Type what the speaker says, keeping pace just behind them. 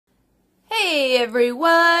Hey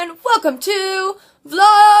everyone, welcome to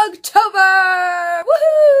Vlogtober!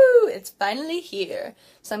 Woohoo! It's finally here.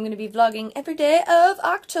 So I'm going to be vlogging every day of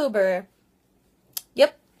October.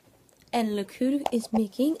 Yep. And look who is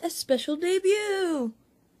making a special debut.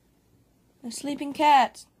 A sleeping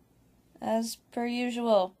cat. As per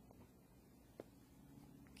usual.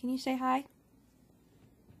 Can you say hi?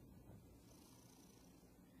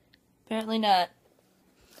 Apparently not.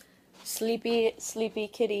 Sleepy, sleepy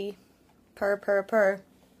kitty. Purr, purr, purr.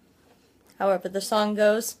 However the song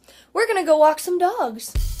goes, we're gonna go walk some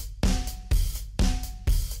dogs.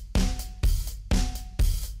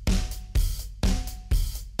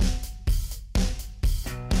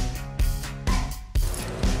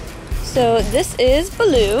 So this is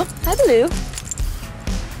Baloo. Hi Baloo.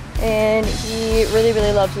 And he really,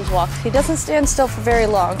 really loves his walks. He doesn't stand still for very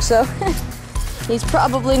long, so he's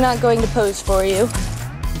probably not going to pose for you.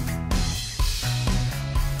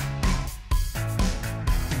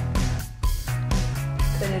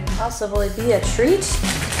 Could it possibly be a treat?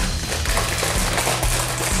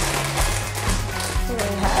 What do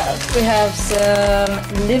we have? We have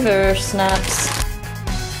some liver snaps.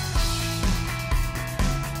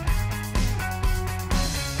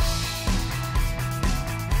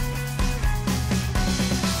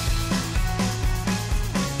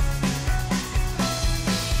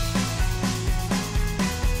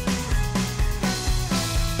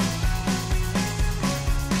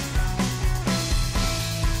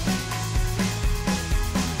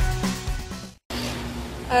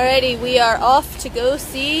 Alrighty, we are off to go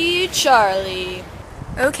see Charlie.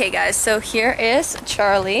 Okay guys, so here is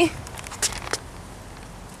Charlie.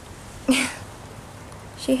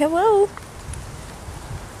 Hello.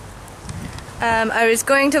 I was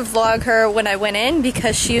going to vlog her when I went in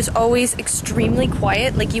because she is always extremely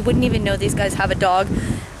quiet. Like you wouldn't even know these guys have a dog.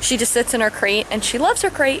 She just sits in her crate and she loves her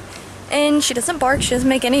crate and she doesn't bark, she doesn't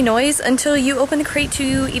make any noise until you open the crate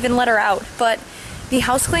to even let her out. But the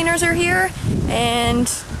house cleaners are here and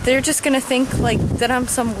they're just gonna think like that I'm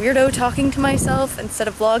some weirdo talking to myself instead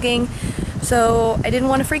of vlogging, so I didn't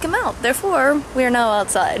want to freak them out. Therefore, we are now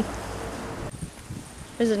outside.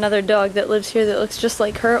 There's another dog that lives here that looks just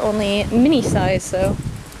like her, only mini size, so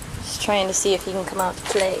just trying to see if he can come out to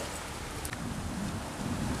play.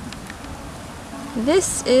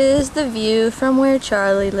 This is the view from where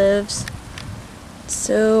Charlie lives.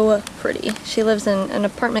 So pretty. She lives in an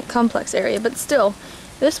apartment complex area, but still,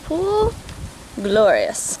 this pool,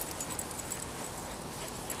 glorious.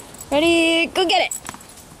 Ready? Go get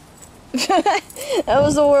it! That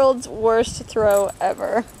was the world's worst throw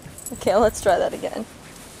ever. Okay, let's try that again.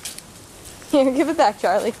 Here, give it back,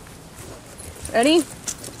 Charlie. Ready?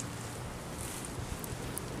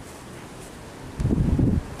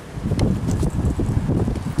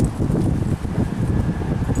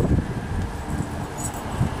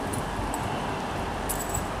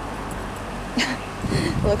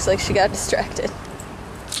 Looks like she got distracted.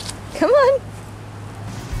 Come on!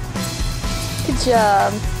 Good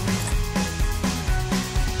job.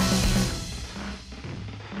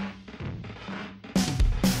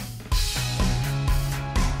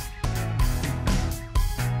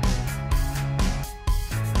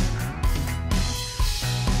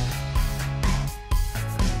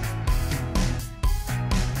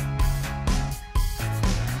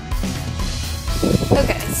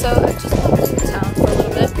 Okay, so I just popped into town for a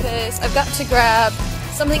little bit because I've got to grab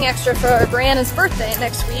something extra for Brianna's birthday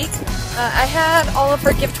next week. I had all of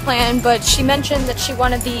her gift planned, but she mentioned that she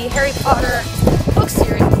wanted the Harry Potter book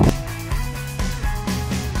series.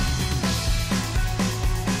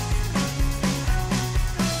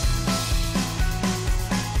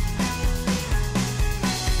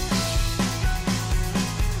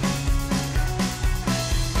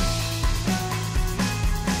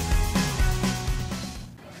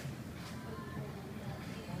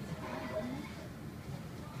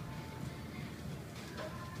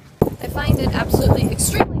 I find it absolutely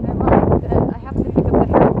extremely ironic that I happen to pick up a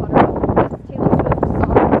Harry Potter book with Taylor Swift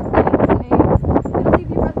song saying, it'll leave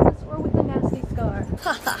you breathless or with a nasty scar.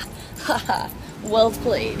 Ha ha ha ha. Well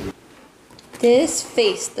played. This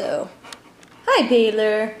face though. Hi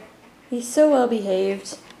Baylor. He's so well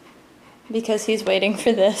behaved. Because he's waiting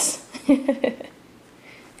for this. There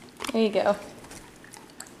you go.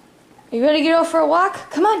 Are you ready to go for a walk?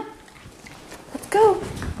 Come on. Let's go.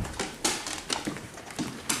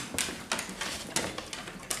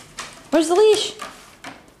 Where's the leash?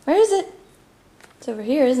 Where is it? It's over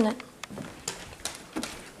here, isn't it?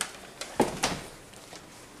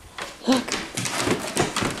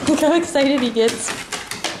 Look. Look how excited he gets.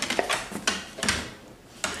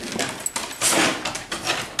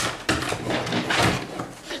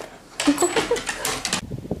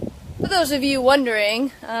 For those of you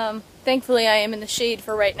wondering, thankfully I am in the shade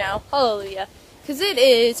for right now. Hallelujah. Because it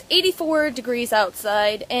is 84 degrees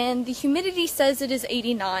outside, and the humidity says it is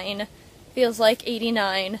 89. Feels like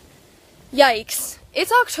 89. Yikes.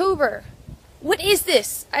 It's October. What is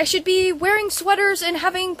this? I should be wearing sweaters and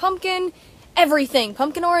having pumpkin everything.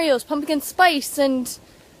 Pumpkin Oreos, pumpkin spice, and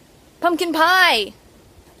pumpkin pie.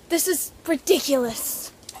 This is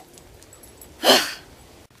ridiculous.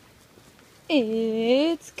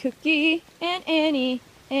 It's Cookie and Annie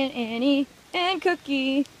and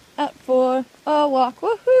Cookie out for a walk.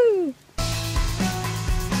 Woohoo!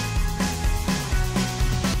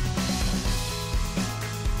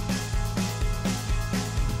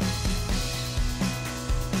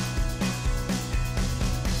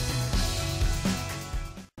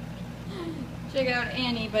 Check out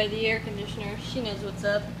Annie by the air conditioner. She knows what's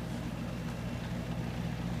up.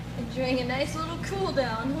 Enjoying a nice little cool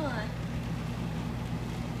down, huh?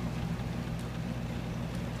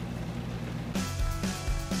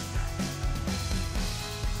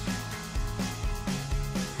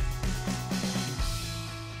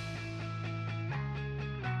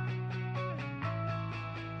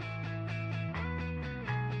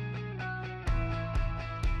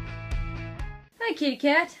 Hi, kitty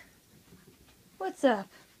cat. What's up?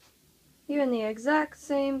 You're in the exact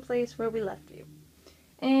same place where we left you.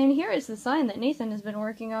 And here is the sign that Nathan has been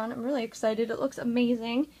working on. I'm really excited. It looks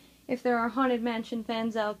amazing. If there are Haunted Mansion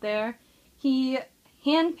fans out there, he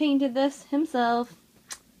hand-painted this himself.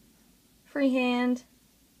 Freehand.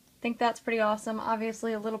 I think that's pretty awesome.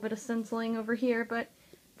 Obviously a little bit of stenciling over here, but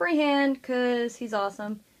freehand because he's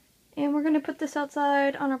awesome. And we're going to put this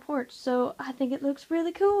outside on our porch, so I think it looks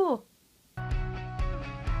really cool.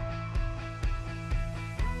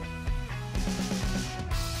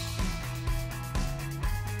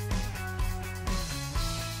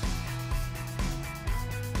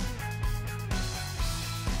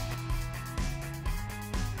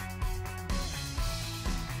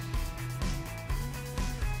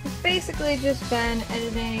 Basically just been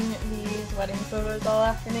editing these wedding photos all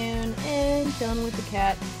afternoon and chilling with the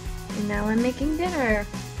cat. And now I'm making dinner.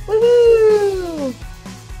 Woohoo!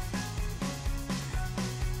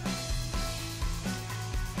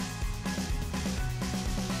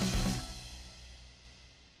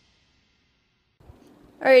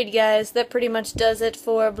 Alright guys, that pretty much does it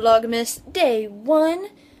for Vlogmas Day 1.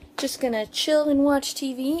 Just gonna chill and watch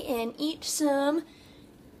TV and eat some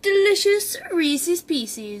delicious Reese's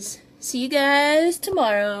Pieces. See you guys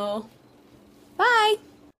tomorrow. Bye!